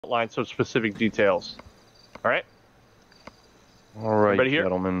outline some specific details. All right? All right,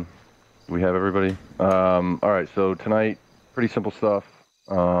 gentlemen. We have everybody. All right, so tonight, pretty simple stuff.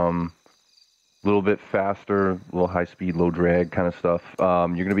 A little bit faster, a little high speed, low drag kind of stuff. You're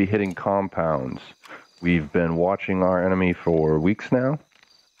going to be hitting compounds. We've been watching our enemy for weeks now.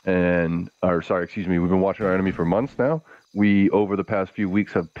 We've been watching our enemy for months now. We, over the past few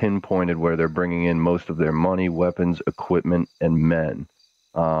weeks, have pinpointed where they're bringing in most of their money, weapons, equipment, and men.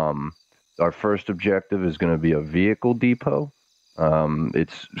 Our first objective is going to be a vehicle depot.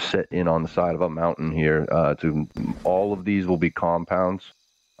 It's set in on the side of a mountain here. All of these will be compounds.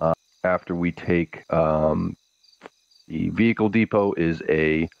 After we take the vehicle depot is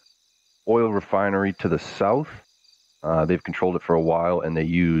a oil refinery to the south. They've controlled it for a while, and they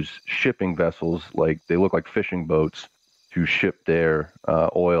use shipping vessels, they look like fishing boats, to ship their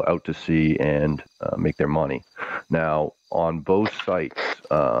oil out to sea and make their money. Now, on both sites,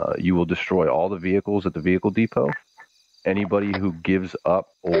 you will destroy all the vehicles at the vehicle depot. Anybody who gives up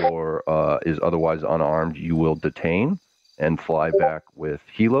or is otherwise unarmed, you will detain and fly back with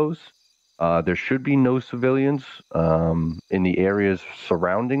helos. There should be no civilians in the areas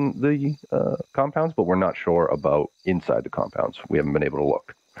surrounding the compounds, but we're not sure about inside the compounds. We haven't been able to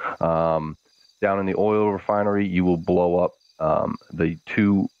look. Down in the oil refinery, you will blow up the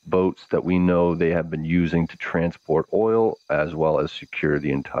 2 boats that we know they have been using to transport oil, as well as secure the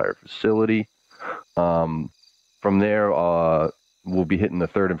entire facility. From there, we'll be hitting the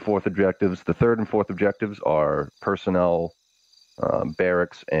 3rd and 4th objectives. The 3rd and 4th objectives are personnel,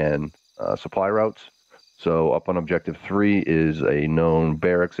 barracks, and supply routes. So up on objective 3 is a known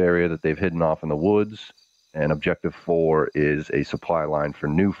barracks area that they've hidden off in the woods, and objective 4 is a supply line for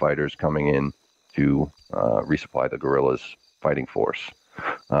new fighters coming in to resupply the guerrillas fighting force.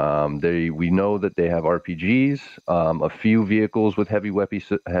 We know that they have RPGs, a few vehicles with heavy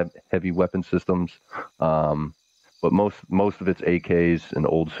weapon systems, but most of it's AKs and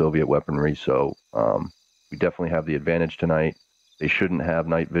old Soviet weaponry. So we definitely have the advantage tonight. They shouldn't have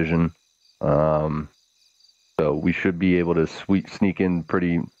night vision. So we should be able to sneak in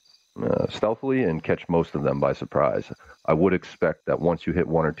pretty stealthily and catch most of them by surprise. I would expect that once you hit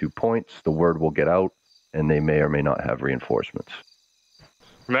 1 or 2 points, the word will get out, and they may or may not have reinforcements.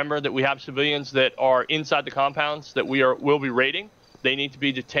 Remember that we have civilians that are inside the compounds that will be raiding. They need to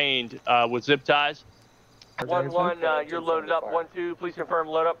be detained with zip ties. 1-1, you're loaded up. 1-2, please confirm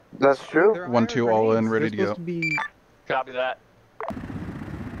load up. That's true. 1-2, all in, ready to go. Copy that.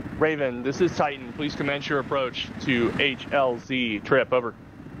 Raven, this is Titan. Please commence your approach to HLZ trip. Over.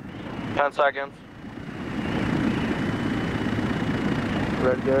 10 seconds.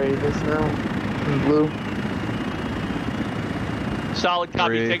 Red Gary, this now. In blue. Solid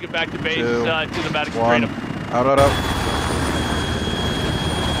copy. 3, take it back to base 2, to the medic. 1. Out.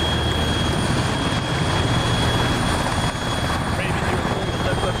 Raven, you're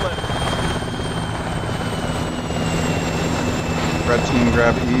flip. Red team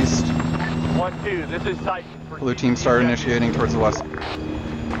grab east. 1-2, this is Titan. Blue team start initiating towards the west.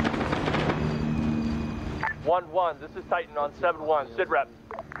 1-1, this is Titan on 7-1. Sit rep.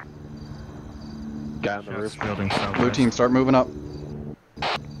 Guy on the roof. Building Blue team start moving up.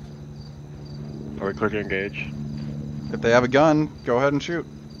 Are we clear to engage? If they have a gun, go ahead and shoot.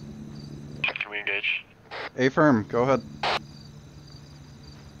 Can we engage? A-firm, go ahead.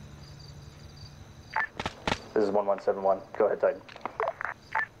 This is 1171. Go ahead, Titan.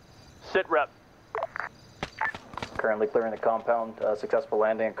 Sit rep. Currently clearing the compound. Successful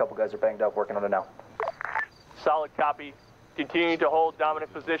landing. A couple guys are banged up. Working on it now. Solid copy. Continue to hold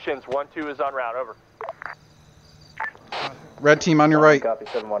dominant positions. 1-2 is en route. Over. Red team on your right. Copy.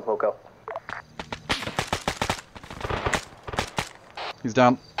 7-1. Foco. He's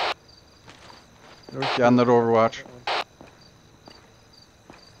down. Get on that overwatch.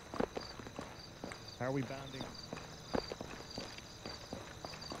 How are we bounding?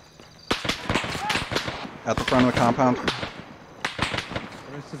 At the front of the compound.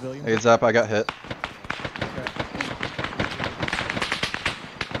 Heads up, I got hit.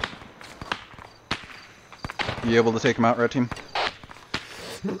 You able to take him out, red team?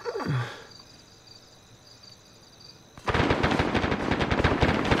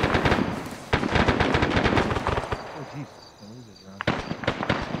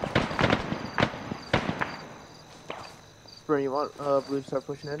 Spring, you want blue to start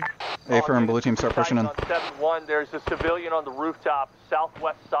pushing in? A-firm, blue team start pushing in. On 7-1, there's a civilian on the rooftop,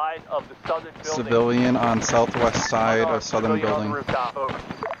 southwest side of the southern building. Civilian on southwest side of southern building. On the rooftop. Over.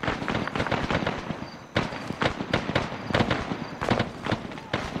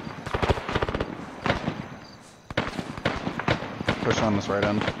 pushing on this right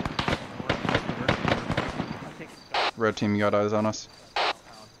end. Red team, you got eyes on us.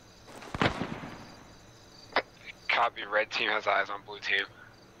 Copy, red team has eyes on blue team.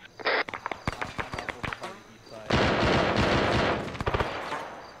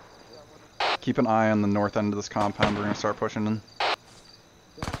 Keep an eye on the north end of this compound. We're gonna start pushing in.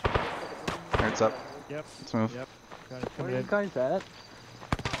 Alright, it's up. Yep. Let's move. Yep. Guys Where coming are you in. guys at?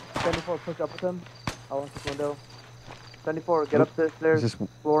 74, push up with him. I'll watch this window. 74, get up the stairs. Is this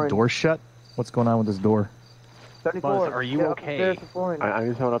flooring. door shut? What's going on with this door? 74, Buzz, are you get okay? Up the stairs to flooring. I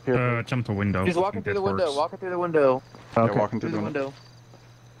need someone up here. Jump the window. He's walking through the window. Walking through the window. Yeah, walking Through through the the window. window.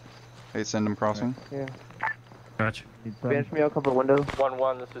 Hey, send him crossing. Yeah. Gotcha. Bench me, I'll cover the window.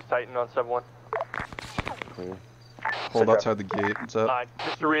 1-1, this is Titan on 7-1. Clear. Hold outside the gate. It's up.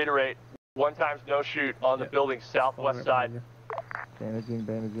 Just to reiterate, 1 times no shoot on the building's southwest side.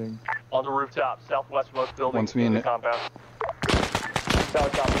 Bandaging. On the rooftop, southwest most building Once me in and the it- compound.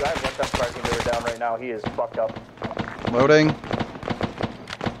 Solid copy. I have 1 time striking leader down right now. He is fucked up. Loading.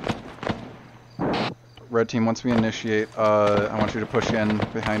 Red team, once we initiate, I want you to push in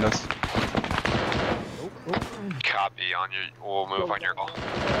behind us. Copy on your, we'll move on your call.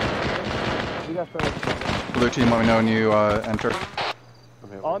 You got started. Blue team, let me know when you enter.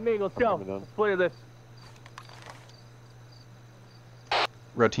 On me, let's go. Let's clear this.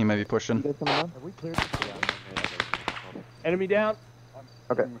 Red team, maybe push You in. guys coming down? Have we cleared this? Enemy down.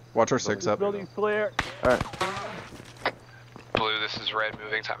 Okay. Watch our 6 up. Building's clear. Blue, this is red,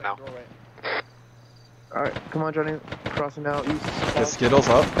 moving time now. Alright, come on, Johnny. Crossing now, east. Get Skittles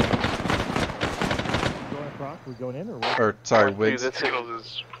up. Going across? We going in or what? Or, sorry, 1-2, Wiggs. This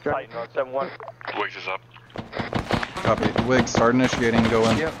is Titan on 7-1. Wiggs is up. Copy. Wiggs, start initiating, go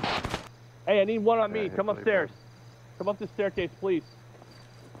in. Yep. Hey, I need one on me. Yeah, Come hopefully, upstairs. Come up the staircase, please.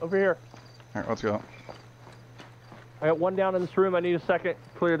 Over here. Alright, let's go. I got 1 down in this room. I need a second.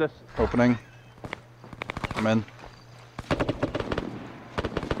 Clear this. Opening. I'm in.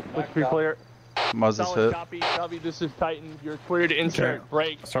 Looks pretty clear. Muzz is Solid hit. copy. Copy. This is Titan. You're clear to insert.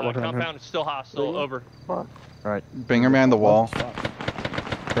 Break. Start working on Compound is still hostile. Over. Bring him behind the wall.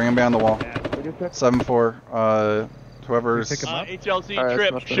 Bring him behind the wall. We do check. 7-4. Whoever's... HLZ Alright,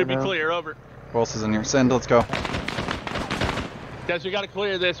 trip that's should be now. clear. Over. Who else is in here? Send, let's go. Guys, we got to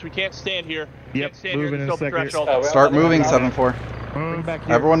clear this. We can't stand here. We Yep, can't stand here. moving There's in a open second. threshold. Start moving, 7-4. Bring back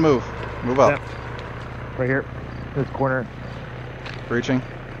here. Everyone move. Move up. Right here. This corner. Breaching.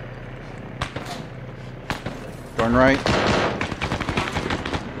 Going right.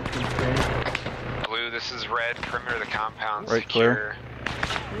 Blue, this is red, perimeter of the compound, Right, secure.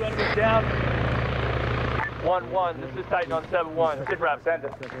 2 enemies down. 1-1. This is Titan on 7-1. Sit rep. Send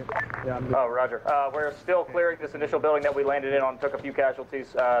it. Oh, roger. We're still clearing this initial building that we landed in on. Took a few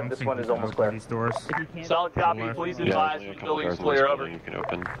casualties. This one is almost clear. These doors. Solid copy. Please advise. The building's clear. Over. You can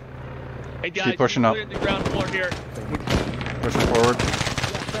open. Hey guys, Keep pushing you up. cleared the ground floor here. Pushing forward.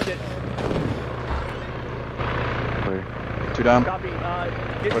 Send it. Clear. 2 down. Copy.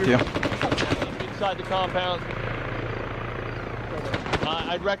 Get With your you. inside the compound.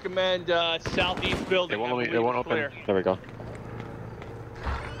 I'd recommend southeast building. It won't, I it believe won't it's open. clear. There we go.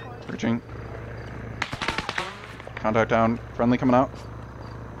 Breaching. Contact down. Friendly coming out.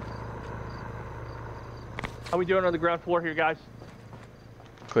 How we doing on the ground floor here, guys?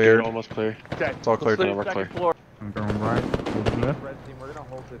 Cleared. Almost clear. Okay. It's all cleared. Clear We're second clear. floor. I'm going right. Moving left. Red team, we're gonna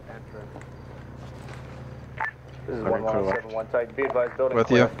hold this entrance. This is Alright, 1-1-7-1 Titan. Be advised, building With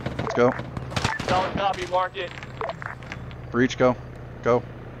clear. you. Let's go. Solid copy. Mark it. Breach, go. Go.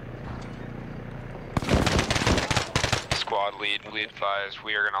 Squad lead, bleed advised.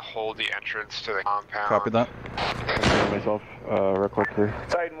 We are gonna hold the entrance to the compound. Copy that. I'm myself. Real quick here.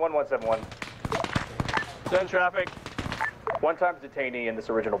 Titan 1-1-7-1. Send traffic. 1 times detainee in this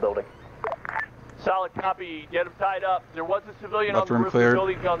original building. Solid copy. Get him tied up. There was a civilian Left on the room roof cleared. of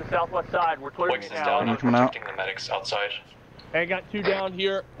the building on the southwest side. We're clearing it now. Enemy coming out. The medics outside. Hey, I got 2 down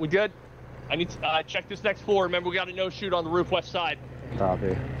here. We good? I need to check this next floor. Remember, we got a no shoot on the roof west side.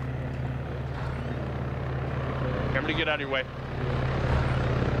 Copy. Remember to get out of your way.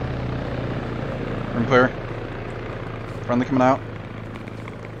 Room clear. Friendly coming out.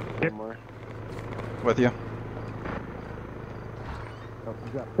 One more. With you.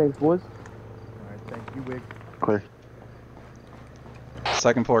 Thanks, boys. Alright, thank you, Wig. Clear.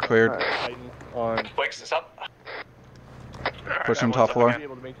 2nd floor cleared. Titan on. Wiggs is up. Pushing top floor. Be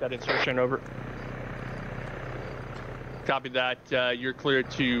able to make that insertion over. Copy that. You're cleared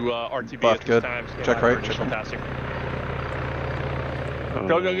to RTB Left, at good. this time. Stand Check by for right, additional check tasking.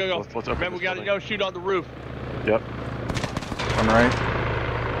 Go, go, go, go. Let's open Remember, we this got a building. no shoot on the roof. Yep. One right.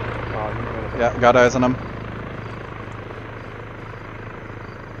 Yeah, got eyes on him.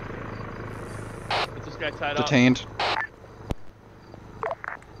 guy tied Detained.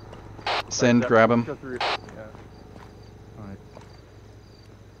 Send, grab him.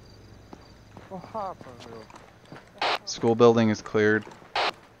 School building is cleared.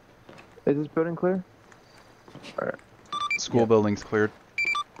 Is this building clear? Alright. School building's cleared.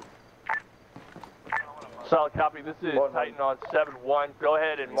 Solid copy. This is Titan on 7-1. Go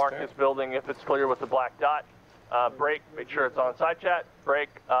ahead and mark this building if it's clear with the black dot. Break. Make sure it's on side chat. Break.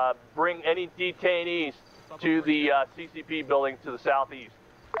 Bring any detainees to the CCP building to the southeast.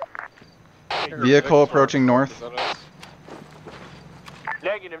 Vehicle approaching north.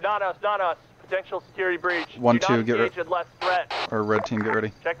 Negative. Not us. Not us. Potential security breach. 1-2, get ready. Less threat. Or red team, get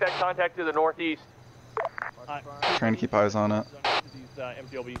ready. Check that contact to the northeast. Trying to keep eyes on it.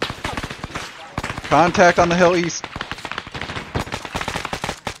 Contact on the hill east.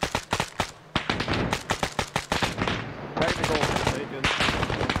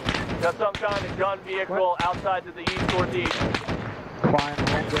 Got some kind of gun vehicle outside to the east northeast.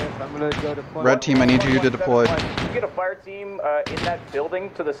 I'm gonna go to Red team, I need you to deploy. If you get a fire team in that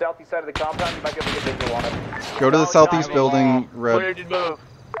building to the southeast side of the compound, you might be able to get visual on it. Go to the southeast building, red. Cleared to move.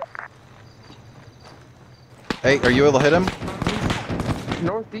 Hey, are you able to hit him?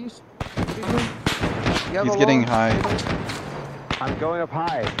 northeast. He's getting high. I'm going up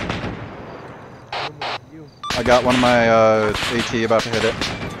high. I got one of my AT about to hit it.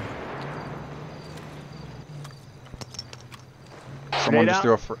 Someone just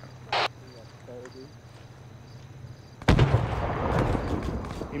threw a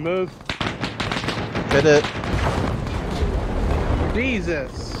He moved. Hit it.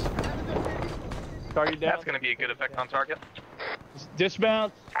 Jesus. Target down. That's going to be a good effect on target.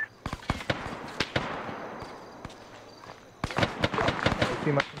 Dismount.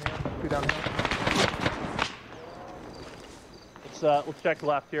 Let's check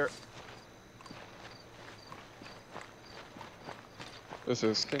left here. This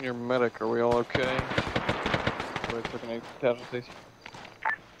is senior medic. Are we all okay? We're taking 8 casualties.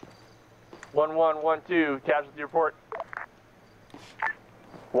 1112, casualty report.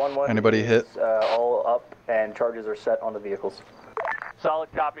 1-1. Anybody hit? All up and charges are set on the vehicles.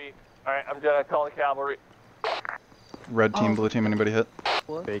 Solid copy. All right, I'm gonna call the cavalry. Red team, blue team, anybody hit?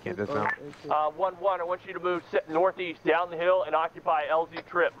 Vacant dismount. 1-1, I want you to move northeast down the hill and occupy LZ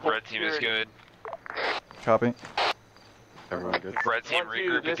Trip. Red team is good. Copy. Everyone good? Red team 1-2,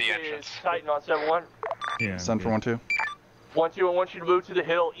 regroup at this the is entrance. Titan on 7-1. Yeah. Send for 1-2. 1-2, I want you to move to the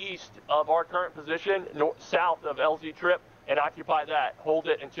hill east of our current position, south of LZ Trip, and occupy that. Hold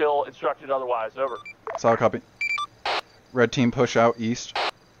it until instructed otherwise. Over. Solid copy. Red team push out east.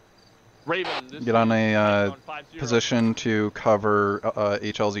 Raven, this Get on a on 5-0. position to cover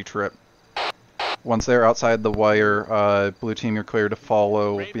HLZ Trip. Once they're outside the wire, blue team, you're clear to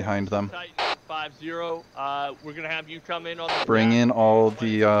follow Raven, behind them. Titan 5-0. We're gonna have you come in on the Bring in all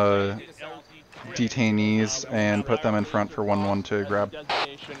the LZ detainees and put them in front for 1-1 to grab.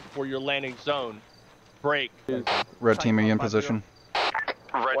 Designation for your landing zone. Break. Red team, are you in position?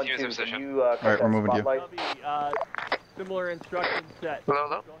 Red team is in position. Alright, we're moving you. Similar instruction set. Hello,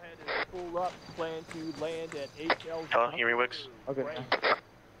 hello. Go ahead and pull up. Plan to land at HLZ. Hello, hear me, Wicks? Okay.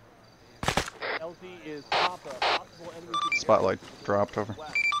 LZ is Papa. Possible enemies to the Spotlight dropped over.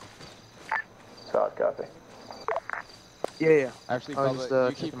 Solid copy. Yeah. Actually, I was Bubba, just, you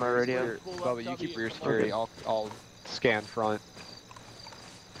checking keep my for your radio. security. Bubba, you keep for your security. I'll scan front.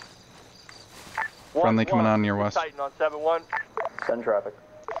 Friendly coming on your west. Titan on 7-1. Send traffic.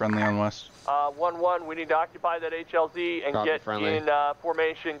 Friendly on west. 1-1, we need to occupy that HLZ and Copy, get friendly. in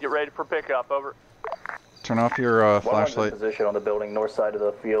formation. Get ready for pickup. Over. Turn off your 1-1's in flashlight. position on the building, north side of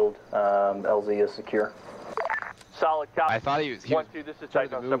the field. LZ is secure. Solid copy. I thought he was 1-2, this is trying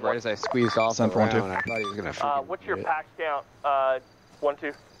Titan to on move right 7-1. as I squeezed off Send the for 1-2. round. I thought he was gonna freaking What's your do it. pax count?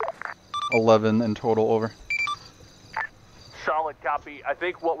 1-2. 11 in total, over. Solid copy. I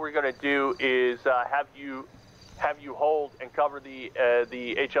think what we're going to do is have you hold and cover the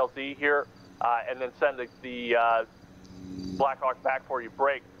HLZ here, and then send the Blackhawks back for you.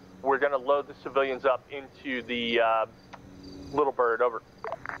 Break. We're going to load the civilians up into the Little Bird. Over.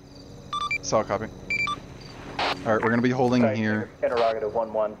 Solid copy. Alright, we're gonna be holding Right, here. Interrogative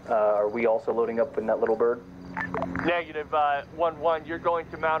 1-1. Are we also loading up in that little bird? Negative 1-1. You're going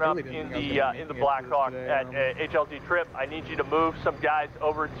to mount up in the Blackhawk at HLZ Trip. I need you to move some guys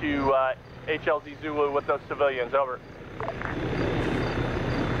over to HLZ Zulu with those civilians. Over.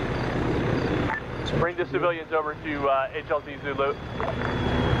 Bring the civilians over to HLZ Zulu.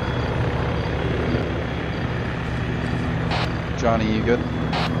 Johnny, you good?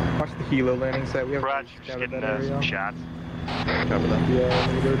 Watch the helo landing set. We have Roger, just getting some shots. Cover that. Yeah,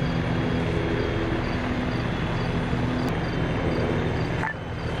 really good.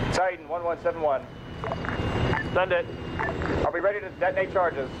 1171. Send it. Are we ready to detonate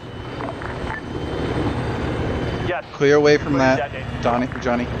charges? Yes. Clear away from that, Johnny.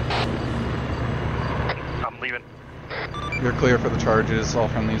 I'm leaving. You're clear for the charges. All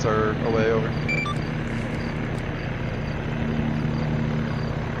friendlies are away, over.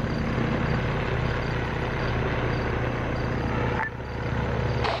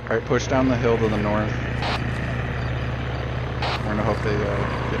 Alright, push down the hill to the north. We're gonna hope they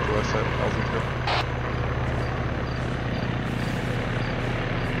get to us at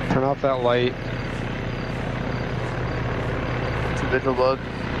LZ2. Turn off that light. It's a vigil bug.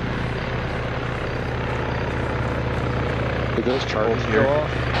 Did those charges go off?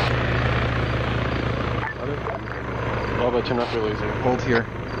 Oh, but turn off your laser. Hold here.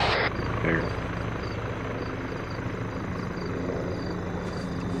 There you go.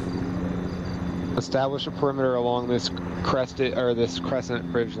 Establish a perimeter along this crescent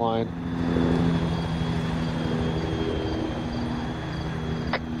ridge line.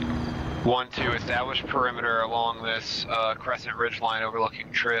 One, two, establish perimeter along this crescent ridge line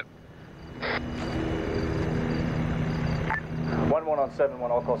overlooking trip. 1-1 on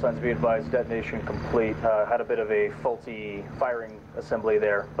 7-1, all call signs be advised, detonation complete. Had a bit of a faulty firing assembly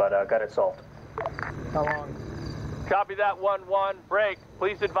there, but got it solved. How long? Copy that, 1-1. Break.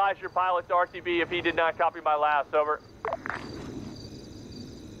 Please advise your pilot to RTB if he did not copy my last. Over.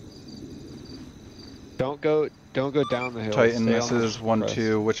 Don't go down the hill. Titan, Stay this on is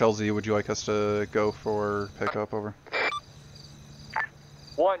 1-2. Which LZ would you like us to go for pickup, over?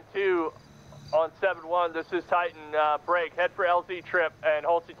 1-2 on 7-1. This is Titan. Break. Head for LZ trip and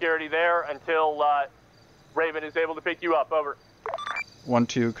hold security there until Raven is able to pick you up. Over.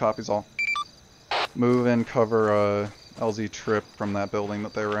 1-2, copies all. Move and cover LZ trip from that building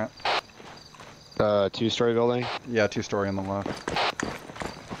that they were at. Two-story building? Yeah, two-story on the left.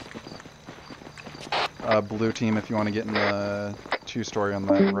 Blue team, if you want to get in the two-story on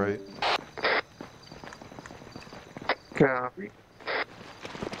that right. Copy.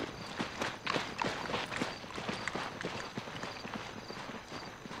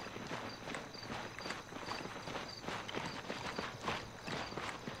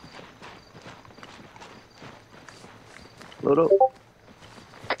 Load up.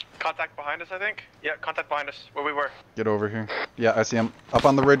 Contact behind us, I think? Yeah, contact behind us, where we were. Get over here. Yeah, I see him. Up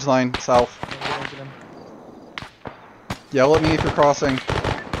on the ridge line, south. Yell at me if you're crossing.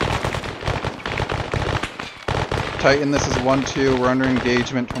 Titan, this is 1-2. We're under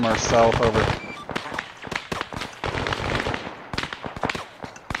engagement from our south, over.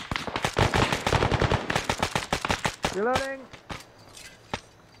 Reloading.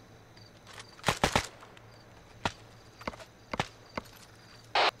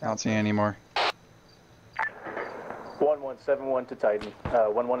 Not seeing any more. 1171 to Titan.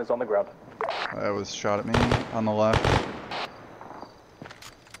 1-1 is on the ground. That was shot at me on the left.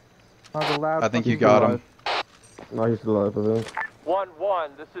 I think you got him. No, he's alive, I think.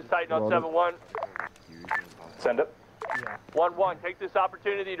 1-1. This is Titan on 7-1. Send it. 1-1. Take this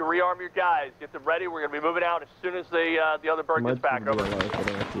opportunity to rearm your guys. Get them ready. We're going to be moving out as soon as the other bird gets back. Over.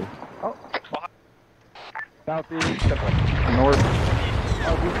 Oh. Southeast. North.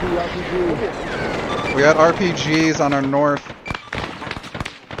 RPG. We got RPGs on our north.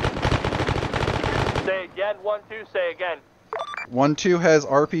 Say again, 1-2. Say again. 1-2 has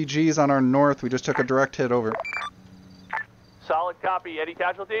RPGs on our north. We just took a direct hit, over. Solid copy. Any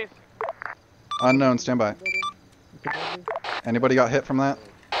casualties? Unknown, stand by. Anybody got hit from that?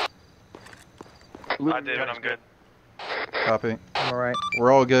 I did, and I'm good. Copy. I'm alright.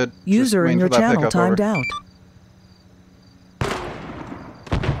 We're all good. User in your channel timed out.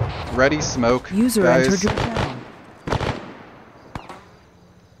 Ready, smoke. User guys. entered your channel.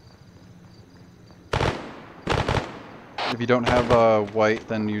 If you don't have white,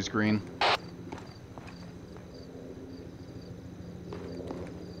 then use green.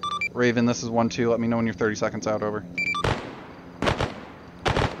 Raven, this is 1-2. Let me know when you're 30 seconds out, over.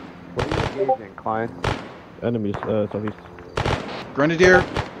 What are you engaging, Klein? Enemies, southeast. Grenadier.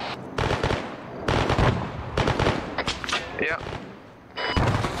 Yeah.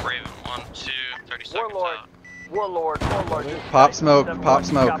 Raven, 1-2, 30 seconds Warlord. out. Warlord. Pop smoke, pop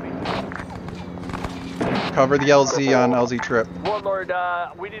smoke. Copy. Cover the LZ on LZ trip. Warlord,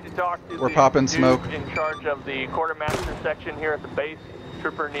 we need to talk to We're the popping dude smoke. in charge of the quartermaster section here at the base.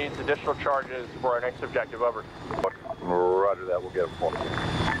 Trooper needs additional charges for our next objective. Over. Roger that. We'll get him for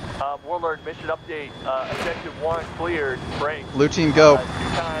Warlord, mission update. Objective 1 cleared. Break. Blue team, go. 2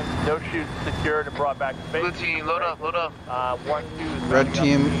 times, no shoots secured and brought back to base. Blue team, load up, load up. 1-2. Red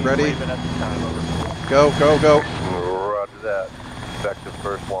team, ready. Raven at this time. Over. Go, go, go. Roger that. effective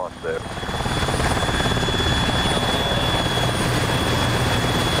first launch there.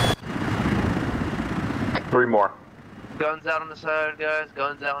 Three more. Guns out on the side, guys.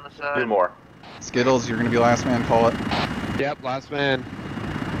 Guns out on the side. Two more. Skittles, you're gonna be last man. Call it. Yep, last man.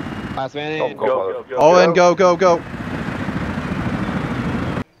 Last man in. Go. All in, go.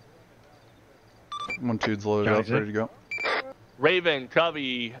 1-2's loaded up, ready to go. Raven,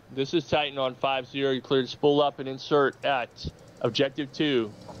 Covey, this is Titan on 5-0. You're cleared to spool up and insert at Objective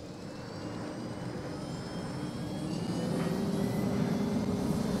 2.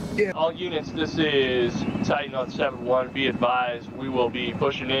 Yeah. All units, this is Titan on 7-1. Be advised, we will be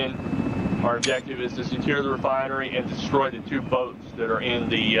pushing in. Our objective is to secure the refinery and destroy the 2 boats that are in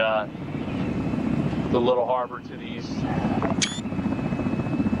the little harbor to the east.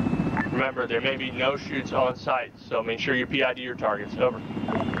 Remember, there may be no shoots on site, so make sure you PID your targets. Over.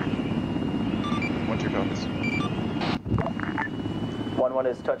 1-2 copies. 1-1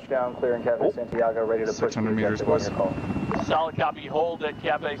 is touchdown, clearing Cafe Santiago, ready to push 600 meters, boys. Solid copy. Hold at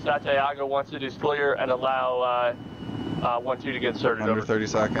Cafe Santiago once it is clear and allow 1-2 to get inserted. Under over. 30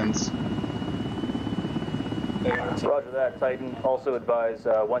 seconds. Roger that, Titan. Also advise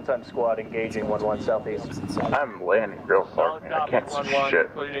one-time squad engaging 1-1 southeast. I'm landing real far, man. I can't see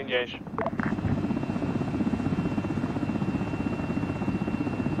shit. Clear to engage.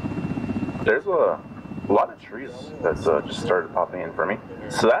 There's a lot of trees that just started popping in for me.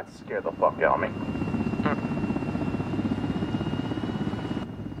 So that scared the fuck out of me.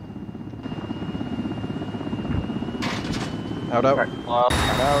 Out. Right. Out.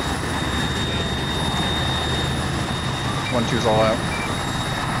 1-2's all out.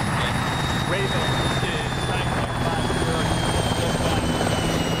 Raven, this is Titan on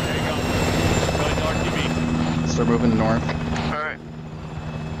 5-0. There you go. Going to RTV. Start moving north. Alright.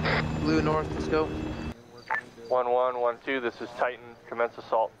 Blue north, let's go. 1-1, 1-2, this is Titan. Commence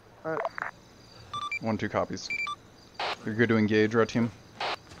assault. Alright. 1-2 copies. You're good to engage, red team.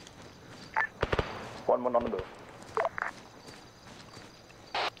 1-1 on the move.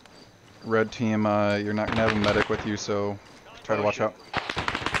 Red team, you're not gonna have a medic with you, so try to watch out.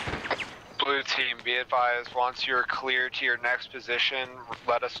 Blue team, be advised, once you're cleared to your next position,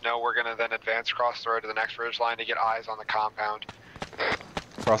 let us know. We're gonna then advance across the road to the next ridge line to get eyes on the compound.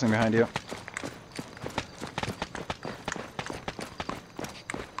 Crossing behind you.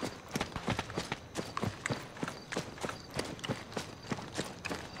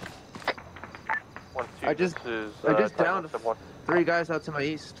 I just downed 3 guys out to my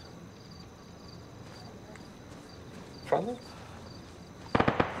east. Friendly?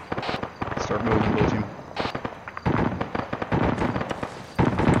 Start moving, blue team.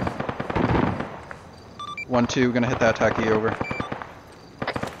 One, 2, gonna hit that tacky over.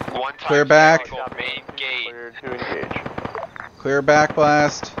 One Clear back. Main gate. Clear to engage. Clear back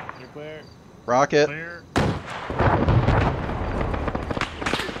blast. You're clear. Rocket. Clear.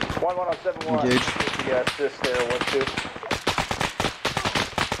 1-1 on 7-1. Engage. Yeah, assist there, 1-2.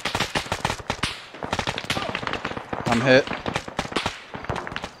 I'm hit.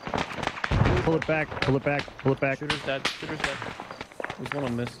 Pull it back. Shooter's dead. There's one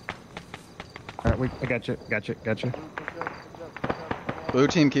on this. Alright, I got you. Blue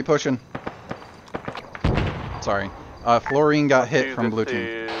team, keep pushing. Sorry. Fluorine got hit from blue team.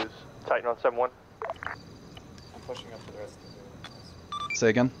 This is Titan on 7-1. I'm pushing up to the rest of the Say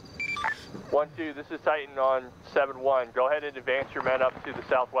again. 1-2, this is Titan on 7-1. Go ahead and advance your men up to the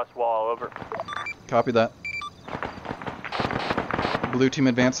southwest wall. Over. Copy that. Blue team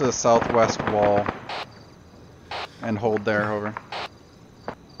advance to the southwest wall and hold there, over.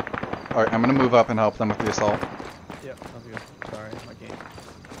 Alright, I'm gonna move up and help them with the assault. Yep, sounds good. Sorry, my game.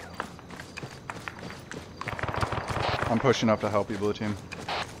 I'm pushing up to help you, blue team.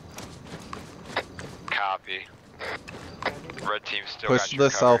 Copy. Red team still Push got to you the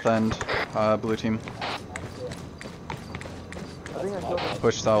covered. south end, blue team.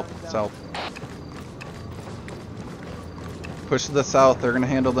 Push south. Push to the south, they're gonna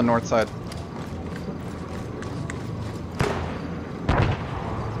handle the north side.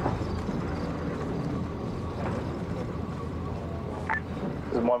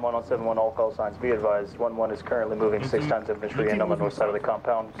 This is 1-1 on 7-1, all call signs. Be advised, 1-1 is currently moving 6 times infantry in on the north side of the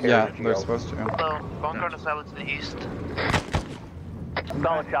compound. Yeah, they're supposed to. Hello, bunker on the side to the east.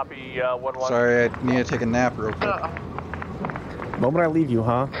 Solid copy, 1-1. Sorry, I need to take a nap real quick. Moment I leave you,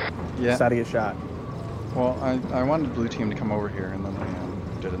 huh? Yeah. Decided to get shot. Well, I wanted blue team to come over here, and then they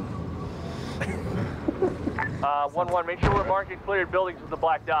didn't. 1-1, make sure we're marking cleared buildings with the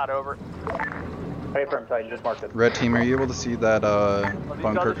black dot. Over. Hey, firm Titan, just marked it. Red team, are you able to see that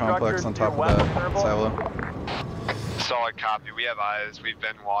bunker complex on top of that silo? Solid copy. We have eyes. We've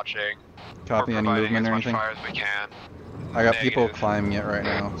been watching. Copy. Any movement or anything? We're providing as much fire as we can. I got people climbing it right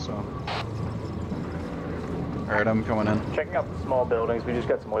now, so. Alright, I'm coming in. Checking out the small buildings. We just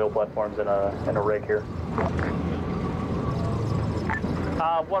got some oil platforms and a rig here.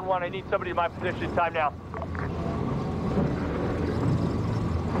 1-1, I need somebody in my position. Time now.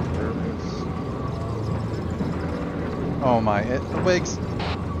 Oh my, Wigs.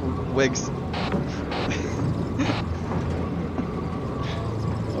 Wigs.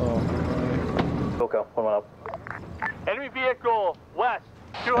 Oh my. Okay, one up. Enemy vehicle west.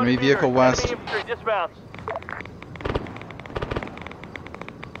 Enemy vehicle meters. west. Enemy infantry dismounts.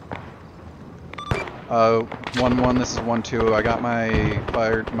 1-1, this is 1-2. I got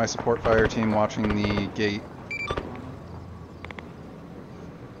my support fire team watching the gate.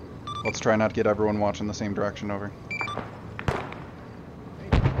 Let's try not to get everyone watching the same direction over.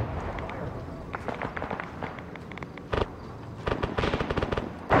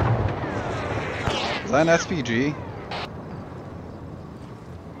 Is that an SPG?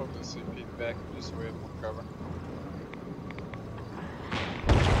 Hope the CP back just so we have more cover.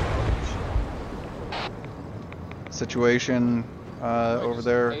 Situation over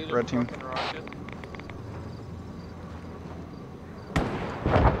there, red team.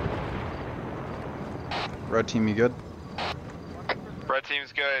 Red team, you good? Red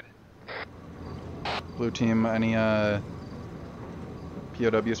team's good. Blue team, any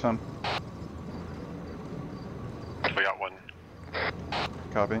POWs found? We got one.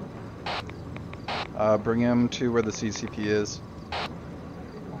 Copy. Bring him to where the CCP is. I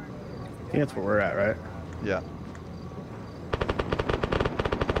think that's where we're at, right? Yeah.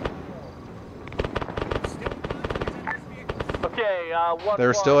 Okay, there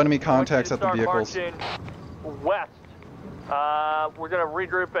are still enemy contacts at the vehicles. West. We're gonna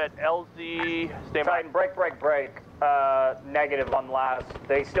regroup at LZ. Titan, break. Negative on last.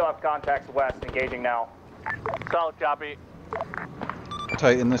 They still have contacts west, engaging now. Solid copy.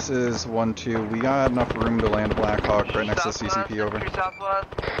 Titan, this is 1-2. We got enough room to land Blackhawk right next to the CCP, over.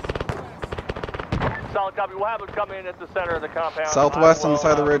 Solid copy. We'll have them come in at the center of the compound. Southwest on the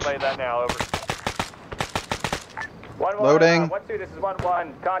side of the ridge. Play that now, over. 1-1, loading. 1-2, this is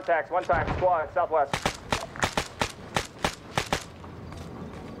 1-1. Contacts, one time, squad, southwest.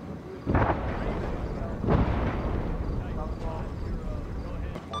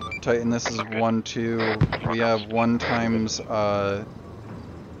 Titan, this is 1-2. We have 1 times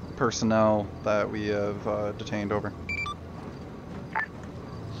personnel that we have detained, over.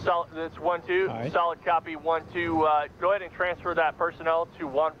 Solid, that's 1-2. Right. Solid copy, 1-2. Go ahead and transfer that personnel to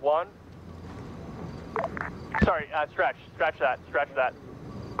 1-1. Sorry, stretch that.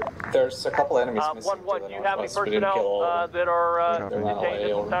 There's a couple enemies missing. 1-1, do you have any personnel that are detained at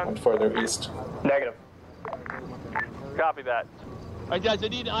this time? Went further east. Negative. Copy that. Alright guys, I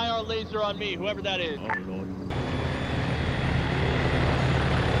need an IR laser on me, whoever that is. Oh, Lord.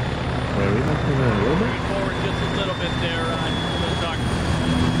 Wait, we must be going a little bit? Forward just a little bit there, talk.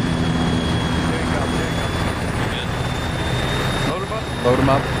 Load him up. Load him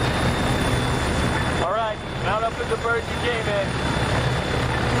up. Alright, mount up in the bird you came in.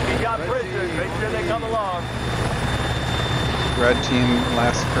 We got prisoners, make sure they come along. Red team,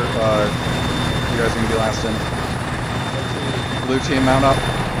 last, you guys are gonna be last in. Blue team, mount up.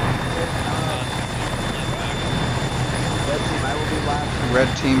 Red team, I will be last. Red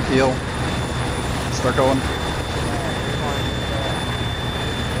team, peel. Start going.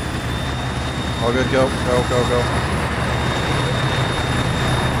 All good, go.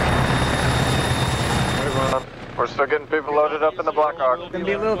 We're still getting people loaded up in the Blackhawk. It's gonna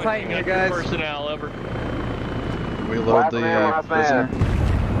be a little tight here, guys. Personnel, over. We load the prisoner.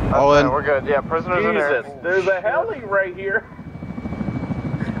 All in. We're good. Yeah, prisoners in there. There's a heli right here.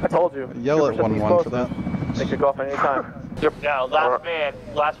 I told you. Yell at 1-1 for that. They could go off any time. Yep. Now,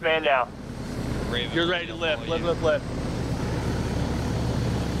 last man now. You're ready to lift. Lift.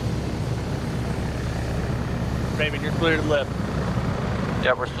 Raven, you're clear to lift.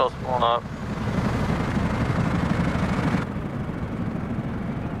 Yeah, we're still spooling up.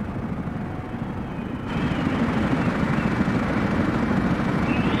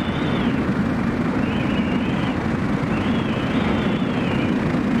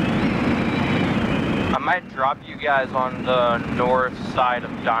 I might drop you guys on the north side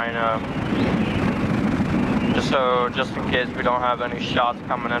of Dyna. Just in case we don't have any shots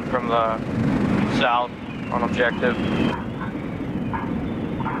coming in from the south on objective.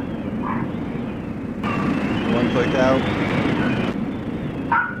 One click out.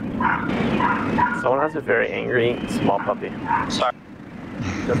 Someone has a very angry small puppy. Sorry.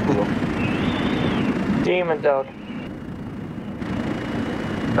 That's cool. Demon dog.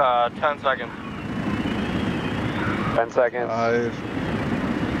 10 seconds. 10 seconds. 5,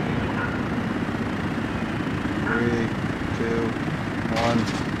 3, 2,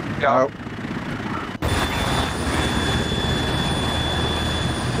 1. Go. Out.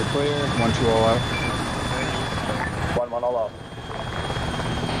 We're clear. 1, 2, all out. 1-1 all out.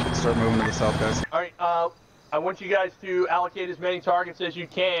 Start moving to the south, guys. All right, I want you guys to allocate as many targets as you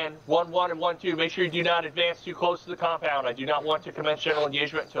can. 1-1 and 1-2. Make sure you do not advance too close to the compound. I do not want to commence general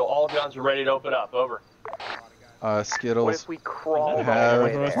engagement until all guns are ready to open up. Over. What Skittles. if we crawl Have all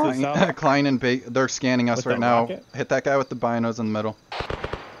the way there? Klein and they're scanning us With right that now. rocket? Hit that guy with the binos in the middle.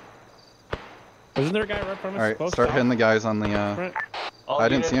 Isn't there a guy right from us? All right, start hitting the guys on the. Right. All I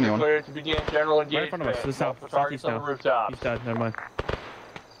didn't see units anyone. are cleared to begin general engagement. Right in front of us. This is south. Targets Southeast on the now. rooftops. He's dead. Never mind.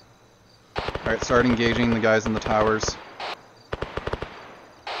 All right, start engaging the guys in the towers.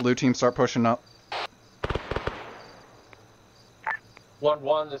 Blue team, start pushing up.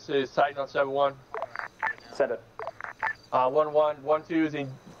 1-1. This is Titan on 7-1. Send it. 1-1. 1-2 is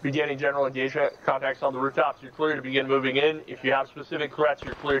beginning general engagement. Contacts on the rooftops. You're clear to begin moving in. If you have specific threats,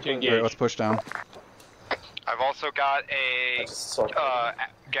 you're clear to engage. All right, let's push down. I've also got a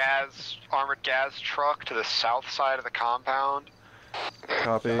armored gas truck to the south side of the compound.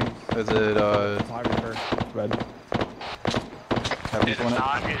 Copy. Is it red? It is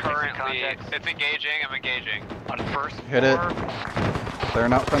not currently. It's engaging. I'm engaging. On first floor. Hit it. They're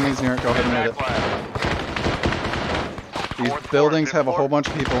not friendlies near it. Go ahead and hit it. These buildings have a whole bunch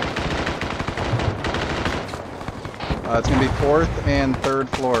of people. It's gonna be 4th and 3rd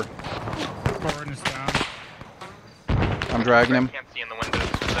floor. I'm dragging him. Can't see in the windows.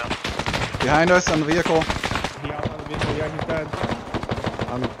 So. Behind us on the vehicle. He out on the vehicle. Yeah, he's dead.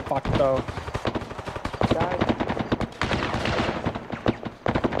 I'm fucked though.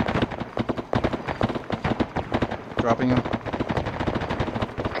 Dropping him.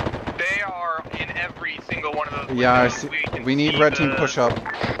 They are in every single one of those. Yeah, I windows. see. can We need see red team the- push up.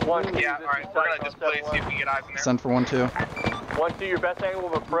 Yeah, alright, we're gonna display, see if we can get eyes in there. Send for 1-2. 1-2, your best angle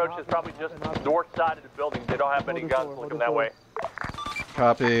of approach is probably just north side of the building. They don't have many guns looking that way.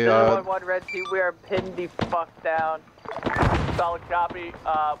 Copy. 1-1 red team, we are pinned the fuck down. Solid copy.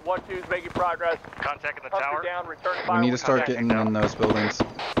 1-2 is making progress. Contacting the Hunker tower. down, return to We fire. need to start getting in those buildings.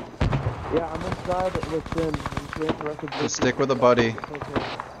 Yeah, I'm inside within. Just stick with a buddy.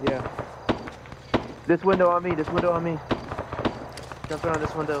 Yeah. This window on me, this window on me. Jump around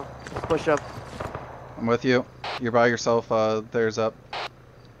this window. Let's push up. I'm with you. You're by yourself. There's up.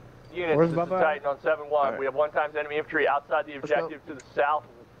 Units, this is Titan on 7-1. We have 1 times enemy infantry outside the objective to the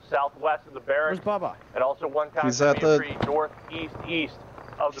southwest of the barracks. Where's Bubba? And also 1 times He's at enemy the- infantry northeast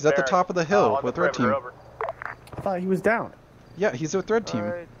of the He's at the barracks, top of the hill on with the red team. perimeter. Over. I thought he was down. Yeah, he's with red team.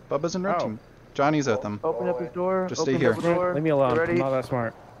 Alright. Bubba's in red team. Johnny's at them. Open up his door. Just open stay here. up the door. Leave me alone. Ready? I'm not that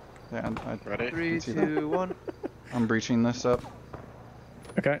smart. Yeah, Ready? 3, see that. 2, 1. I'm breaching this up.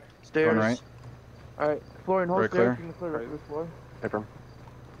 Okay. Stairs. Going right. Alright, floor and hold Very stairs. clear. You can clear right this floor. Paper.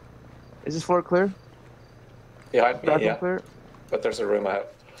 Is this floor clear? Behind me, Bathroom yeah. clear? But there's a room ahead.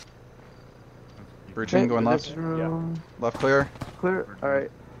 Breaching, going this left. room Left clear. clear.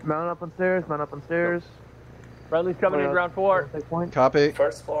 Alright, mount up on stairs, mount up on stairs. Friendly's coming in ground 4. Take point. Copy.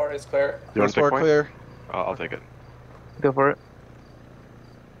 First floor is clear. You want First to take floor point? clear. I'll take it. Go for it.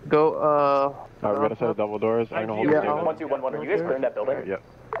 Go, We got a set of double doors. I'm gonna hold Yeah, it. I'll- 1-2-1-1. Are you guys clearing that building? Yep.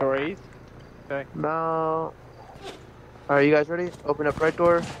 Raise. Mount. Alright, you guys ready? Open up right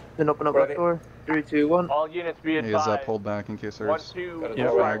door, then open up Ready. left door. 3, 2, 1. All units be He is advised. pulled back in case there's. 1-2 Yeah,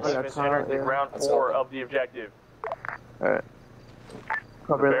 flags flags. entering the ground That's 4 open. of the objective. Alright. The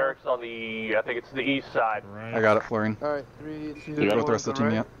Cover it. barracks on the, I think it's the east side. Right. I got it, Flooring. Alright, 3, 2, You got Go 1. with the rest of the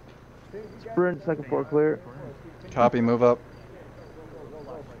team yet. Sprint, second floor clear. Copy, move up.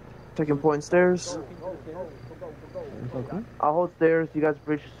 Taking point stairs. I'll hold stairs, you guys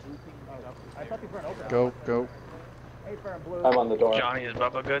breach. Go, go. I'm on the door. Johnny, is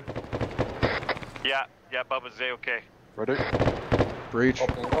Bubba good? Yeah, Bubba's okay. Ready? Breach.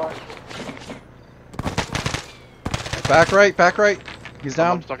 Opening door. Back right, back right. He's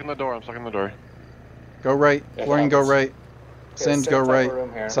I'm down. stuck in the door. I'm stuck in the door. Go right. Yeah, Flooring, go happens. right. Singe, go same type right. of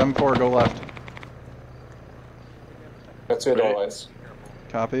room here. 7-4, go left. Got 2 doorways.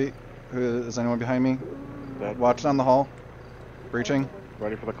 Copy. Is anyone behind me? Dead. Watch down the hall. Breaching.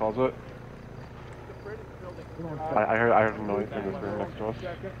 Ready for the closet? I heard a noise in this room next to us.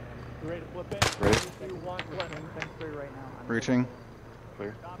 Ready? Breaching.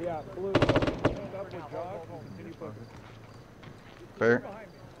 Clear. Fair.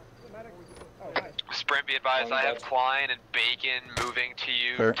 Sprint, be advised, I have Klein and Bacon moving to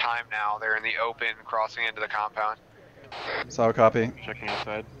you. Fair. Time now. They're in the open, crossing into the compound. Solid copy. Checking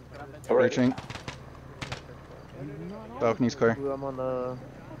outside. Reaching. Balcony's clear. I'm on the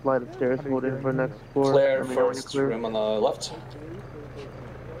flight of stairs holding for next floor. Clear, first room on the left.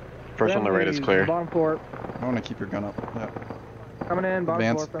 First on the right is clear. Bottom floor. I want to keep your gun up. Yeah. Coming in, bottom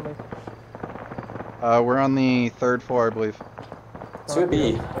Advance. floor, friendly. We're on the 3rd floor, I believe.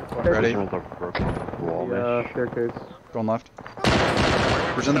 2B. Ready? Yeah, staircase. Going left.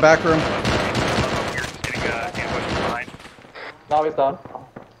 Who's in the back room? Now he's done.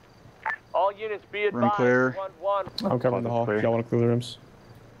 All units be advised. Room clear. 1-1. I'm covering the hall. Y'all want to clear the rooms?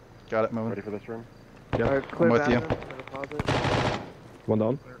 Got it, moving. Ready for this room? Alright, clear I'm with you. bathroom. One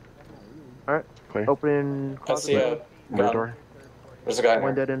down. Alright, Clear. opening I see closet. a gun. Door. There's a guy in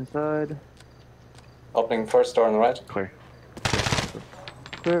One here. dead inside. Opening first door on the right. Clear.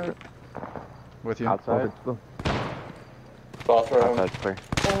 Clear. With you. Outside. Bathroom. Outside's clear.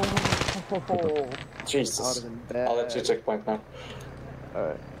 Oh, Jesus. bad. I'll let you checkpoint now.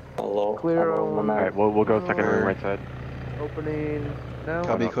 Alright. Hello. Clear Hello, on- my man. Alright, we'll go second room right side. Opening now.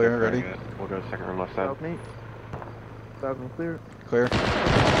 Copy, clear, ready? We'll go second room left side. Balcony. Balcony clear. Clear.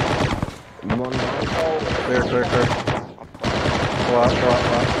 One down. Clear, clear, clear. Pull out, pull out,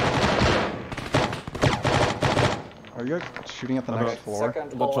 pull out. Are you shooting at the next floor? Second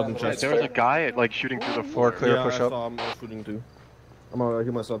Let's hall run on the the right. chest. There was a guy like shooting through the Floor clear, Yeah, push I up. saw him shooting too. I'm gonna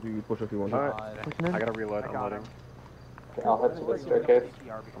heal myself, you push if you want. Alright, pushing in. I gotta reload, I'm loading. Okay, I'll head to the staircase.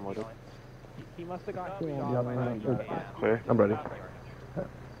 I'm loaded. He must have got Clear. I'm ready.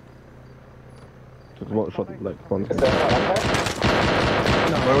 Just one shot, like one. Is there anyone up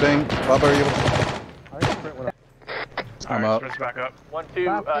there? Loading. Bubba, are you able? I'm up. Back up.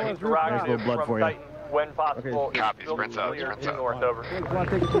 1-2, interrogative blood from for you. Titan. When possible. Copy, sprints out, sprints out. North, over.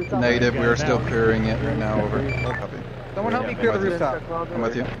 Negative, we are still clearing it right now, over. Copy. Someone help me clear the rooftop. I'm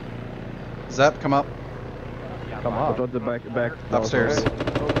with you. Zep, come up. Come on. I'll the back. Upstairs.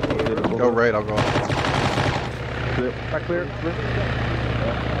 Go right, I'll go up. Alright, clear.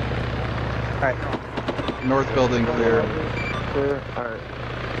 Alright. North building clear. Clear. Alright.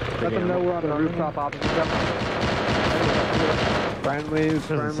 Let them know we're on the rooftop opposite them. Friendlies.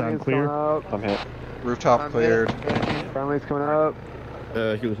 Doesn't sound Friendlies clear. coming up. I'm hit. Rooftop cleared. Friendlies coming up.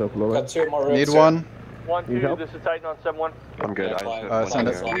 Heal yourself lower. Got 2 more rooms. Need here. one. 1-2, this is Titan on 7-1. I'm good. Send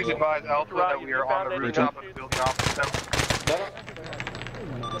it. Please advise Alpha that we are on the rooftop of building opposite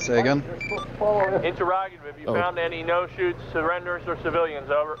them. Say again. Interrogative, have you found any no-shoots, surrenders, or civilians?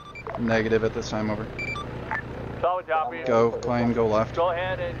 Over. Negative at this time, over. Solid copy. Go, plane, go left. Go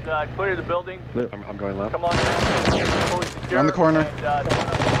ahead and clear the building. I'm going left. Come on. Fully secure. Around the corner. And,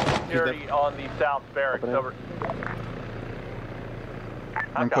 security on the south barracks. Over.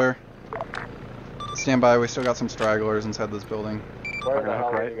 I'm clear. Stand by, we still got some stragglers inside this building. Where the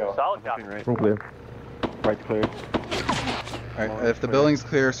hell did you go? Solid copy. Right. Room clear. Right's clear. Alright, if the building's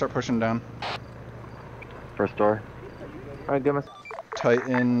clear, start pushing down. First door. Alright, give us.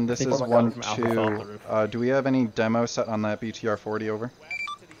 Titan, this is Take one from 1-2. Do we have any demo set on that BTR-40, over?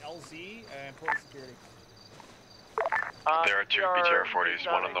 There are 2 BTR-40s,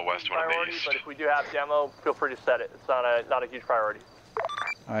 one on the west, one on the east. But if we do have demo, feel free to set it. It's not a huge priority.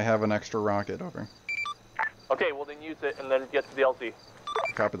 I have an extra rocket, over. Okay, well then use it and then get to the LZ.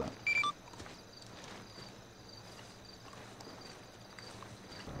 Copy that.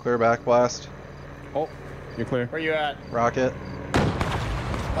 Clear back blast. Oh, you're clear. Where you at? Rocket.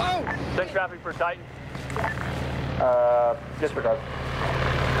 Send traffic for Titan. Disregard.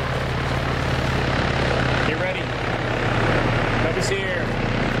 Get ready. Cover's here.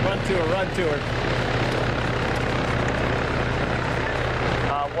 Run to her, run to her.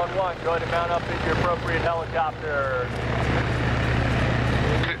 1-1, go ahead and mount up in your appropriate helicopter.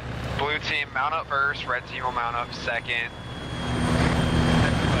 Blue team, mount up first. Red team will mount up second.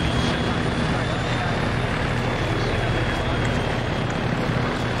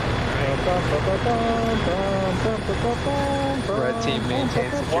 Red team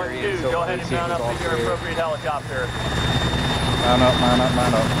maintains security 1-2, until go blue ahead and team mount is up all in your clear. appropriate helicopter. Mount up, mount up,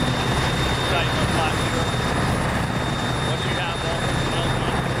 mount up. Titan on 5-0. Once you have all the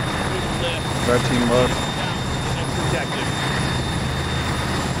lift, Red team load. and protected.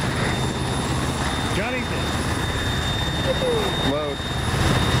 Johnny, Load.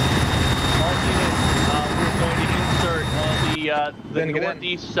 All units, we're going to insert on the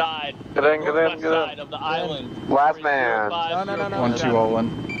northeast side, northwest side of the island. Last man. No. 1-2, all one.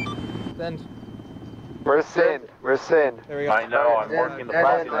 Send. We're Sin. We're Sin. There we go. I know, I'm working the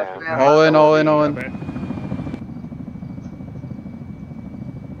Last process. man. All in, all in, all in.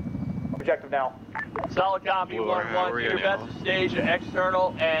 objective now. Solid copy, 1-1. Do your best to stage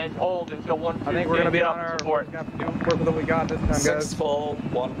external and hold until 1-2. I think we're gonna be on our support. work with what we got this time, guys. 6 full,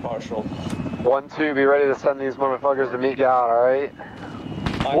 1 partial. 1-2, be ready to send these motherfuckers to meet you out, alright?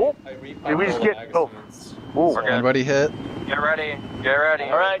 Did we just get... Oh. Anybody hit? Get ready. Get ready.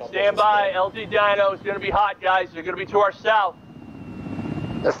 All right, stand by. LG Dino is going to be hot, guys. They're going to be to our south.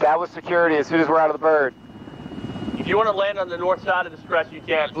 Establish security as soon as we're out of the bird. If you want to land on the north side of the stretch, you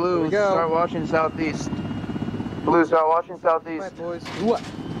can. Blue, start watching southeast. Blue, start watching southeast. Boys. What?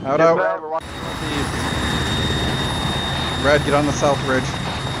 Out. Red, get on the south ridge.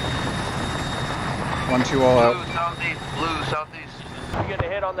 1-2 all out. Blue, southeast. You getting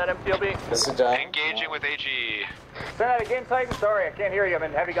a hit on that MTLB? Engaging with AG. Say that again, Titan. Sorry, I can't hear you. I'm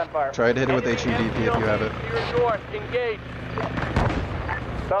in heavy gunfire. Try to hit it with HEDP if you have it. You're north. Engage.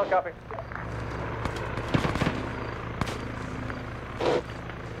 Solid copy.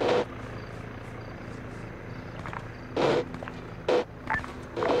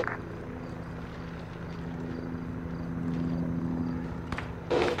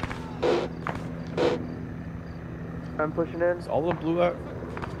 I'm pushing in. Is all of them blue out?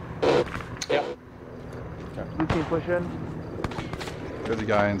 Yeah. Blue team push in. There's a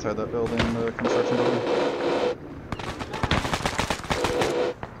guy inside that building, the construction building.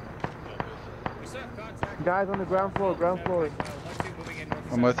 Guys on the ground floor, ground floor.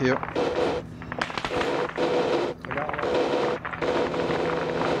 I'm with you.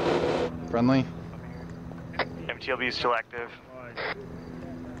 Friendly. MTLB is still active.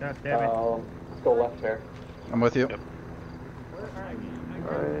 God damn it. Let's go left here. I'm with you.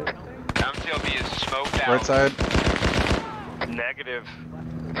 Alright. MTLB is smoked out. Right side. Negative.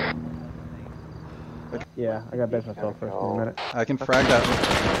 Yeah, I got best myself for a minute. I can frag that.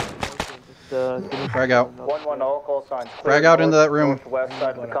 Frag out. 1-1, all call signs. Frag out into that room. Northwest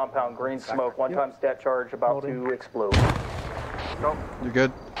side of the compound, green smoke. One-time stat charge about to explode. You're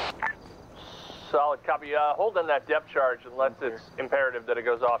good. Solid copy. Hold on that depth charge unless it's imperative that it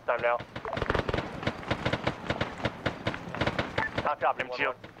goes off. Time now. Not copy.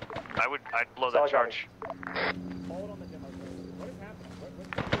 MTL. I'd blow that charge.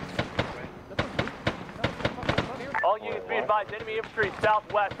 All units be advised, enemy infantry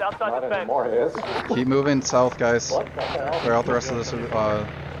southwest, outside the fence. Keep moving south, guys. Clear out the rest of this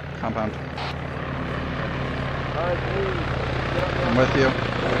compound. I'm with you.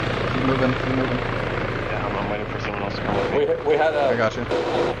 Keep moving, keep moving. Yeah, I'm waiting for someone else to come with me. We had a... I got you.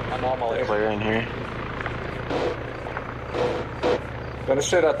 Anomaly. Clear in here. Gonna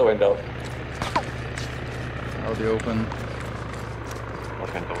shoot out the window. I'll be open. I was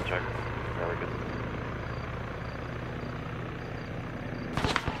gonna double check. There we go.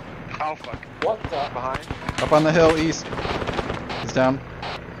 Oh fuck. What the? Behind. Up on the hill, east. He's down.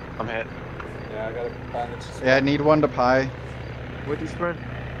 I'm hit. Yeah, I gotta bandage. Yeah, I need one to pie. With you sprint.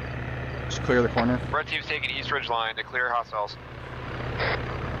 Just clear the corner. Red team's taking East Ridge line to clear hostiles.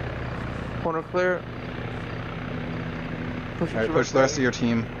 Corner clear. Alright, push the rest of your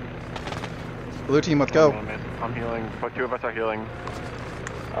team. Blue team, let's go. I'm healing. But 2 of us are healing.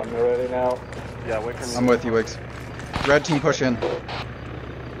 I'm ready now. Yeah, wait for me. I'm with you, Wiggs. Red team, push in.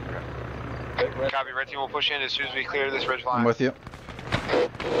 Copy, red team will push in as soon as we clear this ridge line. I'm with you.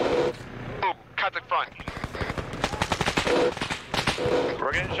 Boom, cut the front.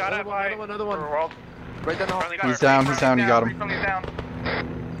 We're getting shot at by... Another one. World. Right down the hall. He's down, you got him.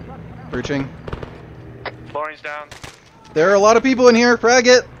 Breaching. Flooring's down. There are a lot of people in here, frag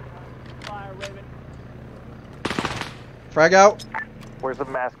it! Frag out. Where's the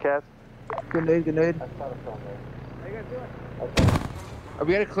mass cast? Grenade, grenade. Are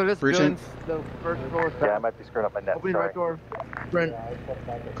we gonna clear this Breaching. building? The first floor south. Yeah, I might be screwing up my net. Opening right door. Sprint.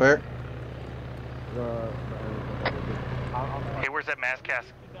 Clear. Hey, where's that mass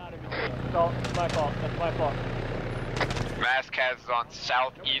cast? That's my fault. That's my fault. Mass Caz is on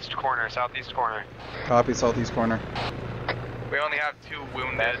southeast corner. Copy, southeast corner. We only have 2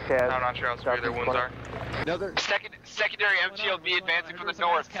 wounded. I'm not sure how severe their wounds are. Another Secondary MTLB advancing from the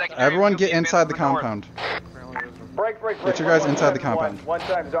north. Everyone get inside the compound. Break. Get your guys inside the compound. One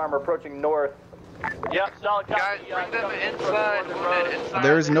times armor approaching north. Yep, solid copy. Guys, bring them inside.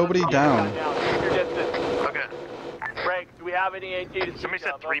 There is nobody down. Okay. Frank, do we have any AT to Somebody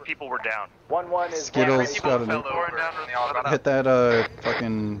said 3 people were down. 1-1 is... Skittles got a... Hit that,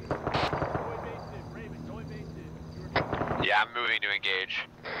 fucking... Yeah, I'm moving to engage.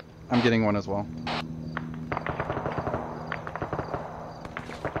 I'm getting one as well.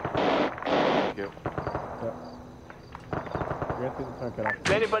 Thank you.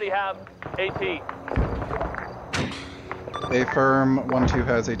 Does anybody have AT? A firm 1-2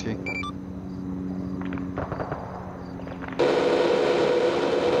 has AT.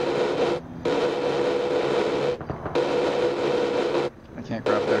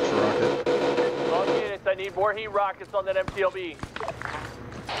 more heat rockets on that MTLB.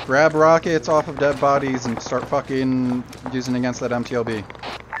 Grab rockets off of dead bodies and start fucking using against that MTLB.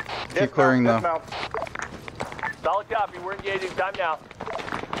 Keep clearing though. Solid copy, we're engaging, time now.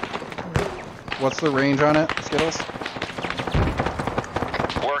 What's the range on it, Skittles?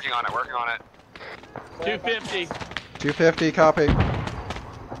 Working on it. 250. 250, copy.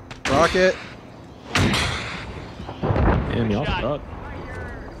 Rocket. Damn, y'all suck.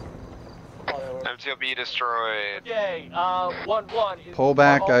 MTLB destroyed. Okay, 1-1. Pull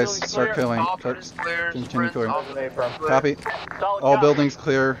back, guys. Start killing. Continue clearing. Copy. All buildings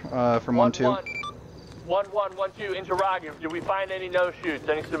clear from 1-2. 1-1-1-2, interrogative. Did we find any no-shoots?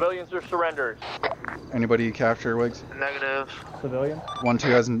 Any civilians or surrenders? Anybody capture, Wiggs? Negative. Civilian? 1-2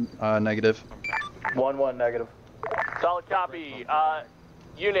 has negative. 1-1 negative. Solid copy.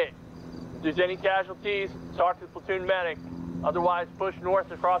 Unit, if there's any casualties, talk to the platoon medic. Otherwise, push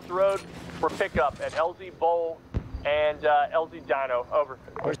north across the road for pickup at LZ Bowl and LZ Dino. Over.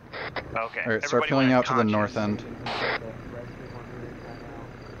 Okay. Alright, start peeling out to the north end.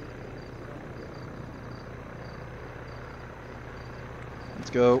 Let's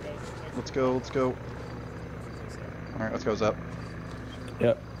go. Let's go. Let's go. Alright, let's go, Zep.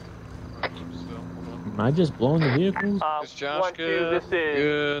 Yep. Am I just blowing the vehicles? Is Josh good?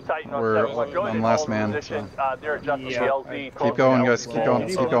 Good. We're on last man. So. They're adjusting the LZ. Keep going, guys. Keep going.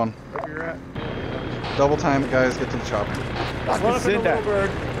 Keep going. Double time it, guys. Get to the chopper. Sit down. The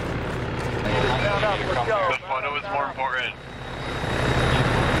photo is more important.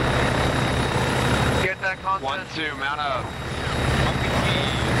 Get that content. 1-2, mount up.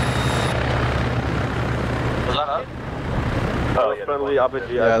 Was that up? Oh, friendly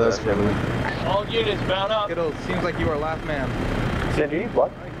RPG. Yeah, that's friendly. All units, mount up. Skittles, seems like you are last man. Cindy,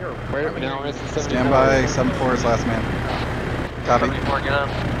 what? Stand by. 7-4 is last man. Copy.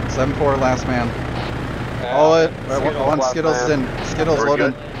 7-4 last man. All in. One Skittles in. Skittles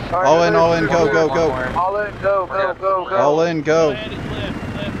loaded. All in. All in. Go. Go. Go. All in. Go. Go. Go. Go. All in. Go.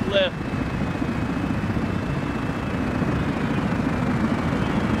 Lift.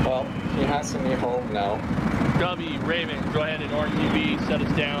 Well, he has to be home now. W, Raven, go ahead and RTB, set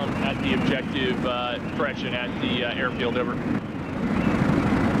us down at the objective correction at the airfield, over.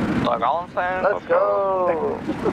 Like all I'm saying? Let's go!